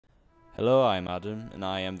Hello, I'm Adam, and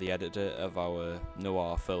I am the editor of our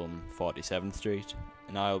noir film 47th Street,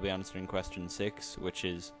 and I will be answering question 6, which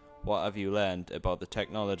is, what have you learned about the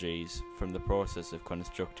technologies from the process of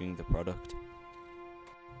constructing the product?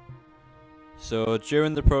 So,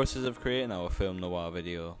 during the process of creating our film noir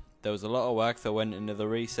video, there was a lot of work that went into the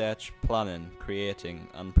research, planning, creating,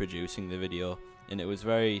 and producing the video, and it was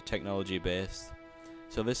very technology based.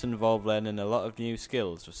 So this involved learning a lot of new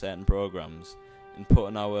skills for certain programs, and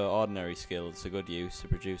putting our ordinary skills to good use to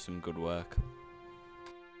produce some good work.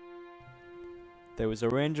 There was a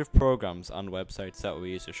range of programs and websites that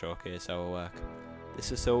we used to showcase our work.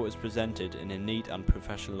 This is so it was presented in a neat and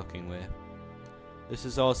professional looking way. This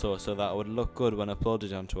is also so that it would look good when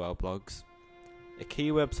uploaded onto our blogs. A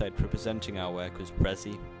key website for presenting our work was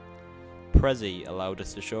Prezi. Prezi allowed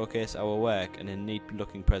us to showcase our work in a neat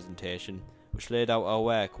looking presentation, which laid out our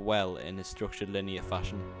work well in a structured linear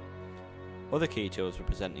fashion. Other key tools for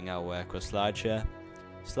presenting our work were SlideShare.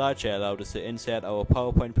 SlideShare allowed us to insert our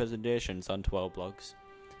PowerPoint presentations onto our blogs.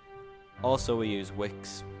 Also we used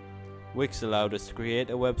Wix. Wix allowed us to create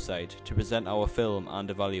a website to present our film and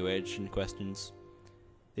evaluation questions.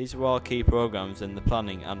 These were all key programs in the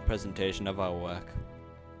planning and presentation of our work.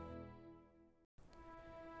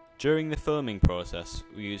 During the filming process,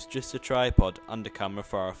 we used just a tripod and a camera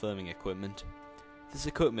for our filming equipment. This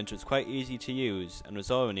equipment was quite easy to use and was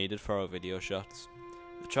all we needed for our video shots.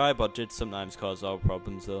 The tripod did sometimes cause our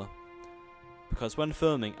problems though, because when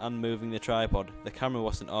filming and moving the tripod, the camera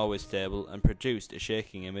wasn't always stable and produced a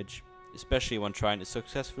shaking image, especially when trying to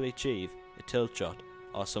successfully achieve a tilt shot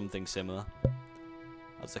or something similar,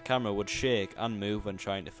 as the camera would shake and move when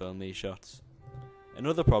trying to film these shots.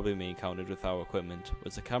 Another problem we encountered with our equipment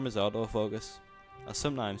was the camera's autofocus, as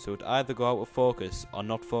sometimes it would either go out of focus or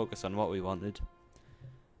not focus on what we wanted.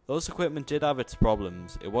 Though this equipment did have its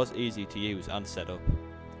problems, it was easy to use and set up,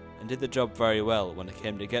 and did the job very well when it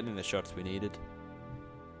came to getting the shots we needed.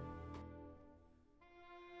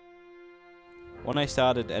 When I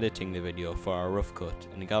started editing the video for our rough cut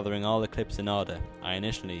and gathering all the clips in order, I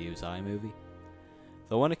initially used iMovie.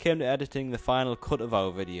 Though when it came to editing the final cut of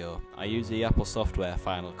our video, I used the Apple software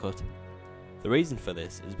Final Cut. The reason for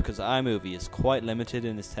this is because iMovie is quite limited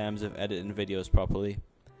in its terms of editing videos properly,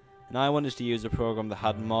 and I wanted to use a program that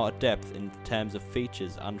had more depth in terms of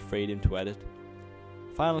features and freedom to edit.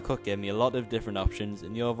 Final Cut gave me a lot of different options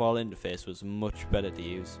and the overall interface was much better to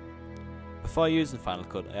use. Before using Final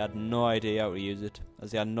Cut, I had no idea how to use it,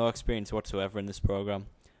 as I had no experience whatsoever in this program.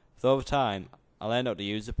 Though over time, I learned how to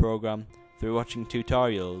use the program through watching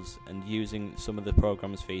tutorials and using some of the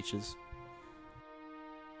program's features.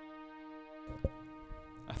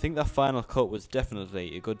 I think that Final Cut was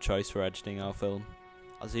definitely a good choice for editing our film,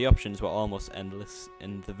 as the options were almost endless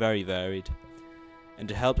and very varied, and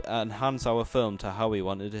to help enhance our film to how we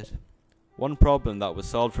wanted it. One problem that was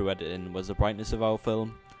solved through editing was the brightness of our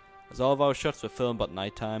film. As all of our shots were filmed at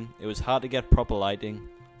night time, it was hard to get proper lighting,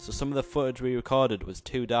 so some of the footage we recorded was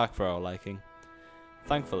too dark for our liking.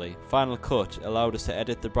 Thankfully, Final Cut allowed us to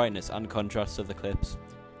edit the brightness and contrast of the clips,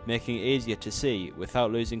 making it easier to see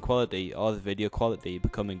without losing quality or the video quality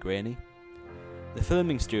becoming grainy. The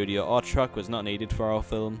filming studio or track was not needed for our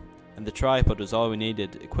film, and the tripod was all we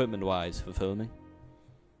needed equipment wise for filming.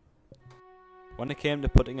 When it came to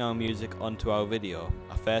putting our music onto our video,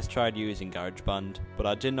 I first tried using GarageBand, but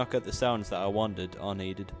I did not get the sounds that I wanted or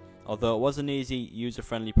needed. Although it was an easy,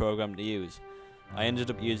 user-friendly program to use, I ended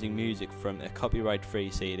up using music from a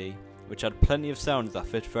copyright-free CD, which had plenty of sounds that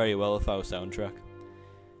fit very well with our soundtrack.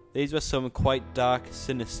 These were some quite dark,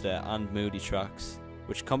 sinister and moody tracks,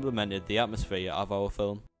 which complemented the atmosphere of our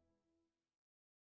film.